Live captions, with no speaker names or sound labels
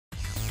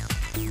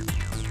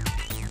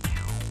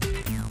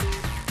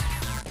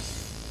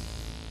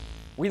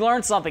We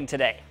learned something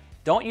today.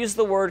 Don't use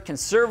the word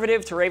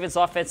conservative to Ravens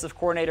offensive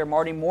coordinator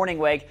Marty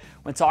Mornhinweg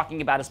when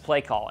talking about his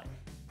play calling.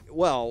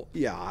 Well,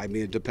 yeah, I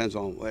mean, it depends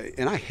on,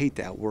 and I hate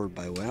that word,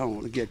 by the way. I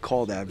don't get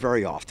called that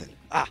very often.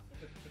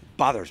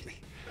 Bothers me.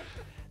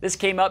 This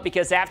came up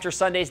because after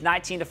Sunday's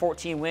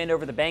 19-14 win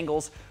over the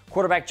Bengals,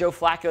 quarterback Joe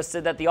Flacco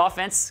said that the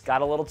offense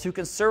got a little too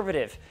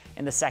conservative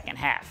in the second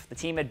half. The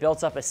team had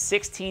built up a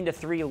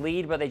 16-3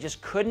 lead, but they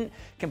just couldn't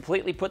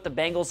completely put the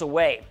Bengals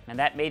away, and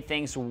that made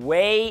things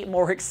way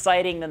more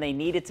exciting than they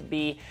needed to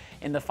be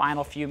in the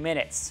final few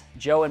minutes.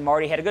 Joe and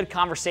Marty had a good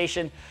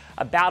conversation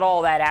about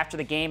all that after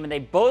the game, and they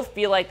both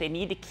feel like they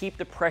need to keep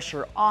the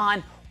pressure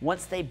on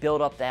once they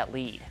build up that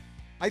lead.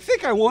 I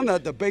think I won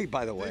that debate,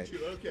 by the way.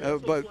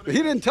 Okay. But he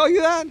didn't tell you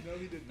that? No,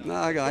 he did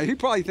not. No, he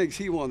probably thinks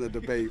he won the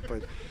debate,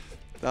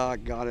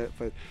 but got it.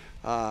 But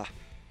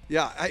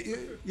yeah,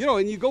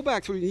 and you go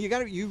back through.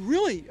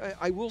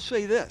 I will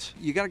say this: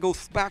 you got to go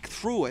back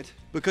through it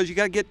because you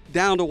got to get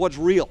down to what's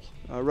real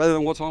rather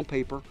than what's on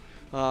paper.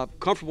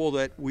 Comfortable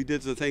that we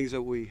did the things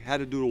that we had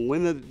to do to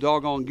win the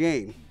doggone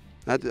game.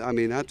 That's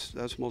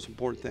the most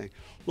important thing.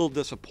 A little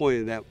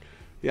disappointed that.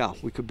 Yeah,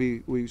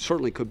 we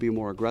certainly could be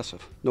more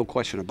aggressive. No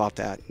question about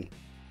that.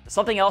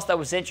 Something else that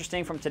was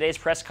interesting from today's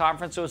press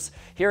conference was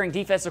hearing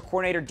defensive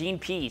coordinator Dean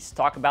Pease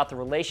talk about the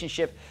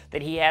relationship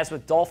that he has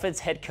with Dolphins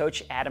head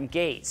coach Adam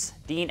Gase.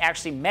 Dean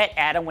actually met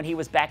Adam when he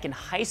was back in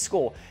high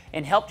school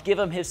and helped give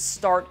him his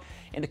start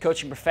in the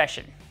coaching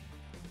profession.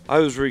 I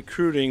was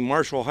recruiting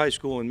Marshall High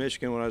School in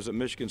Michigan when I was at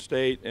Michigan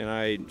State, and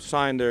I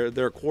signed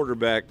their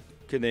quarterback,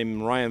 a kid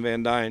named Ryan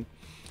Van Dyne,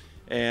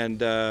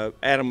 and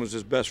Adam was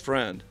his best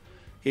friend.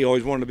 He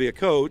always wanted to be a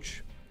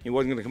coach. He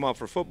wasn't going to come out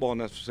for football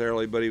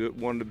necessarily, but he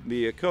wanted to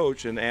be a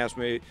coach and asked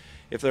me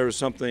if there was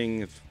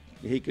something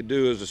he could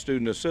do as a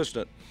student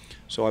assistant.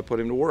 So I put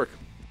him to work.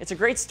 It's a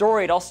great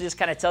story. It also just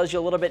kind of tells you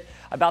a little bit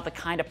about the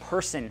kind of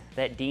person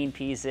that Dean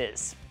Pease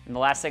is. And the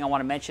last thing I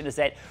want to mention is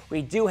that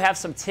we do have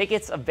some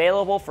tickets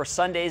available for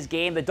Sunday's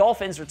game. The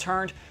Dolphins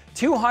returned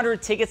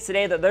 200 tickets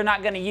today that they're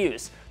not going to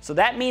use. So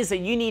that means that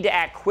you need to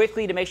act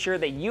quickly to make sure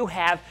that you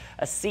have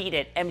a seat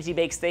at M&T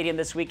Bank Stadium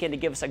this weekend to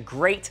give us a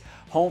great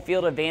home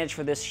field advantage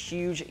for this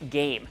huge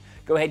game.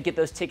 Go ahead and get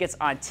those tickets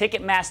on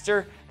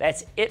Ticketmaster.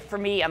 That's it for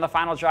me on the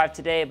final drive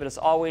today. But as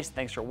always,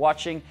 thanks for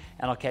watching,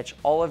 and I'll catch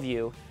all of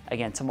you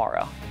again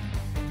tomorrow.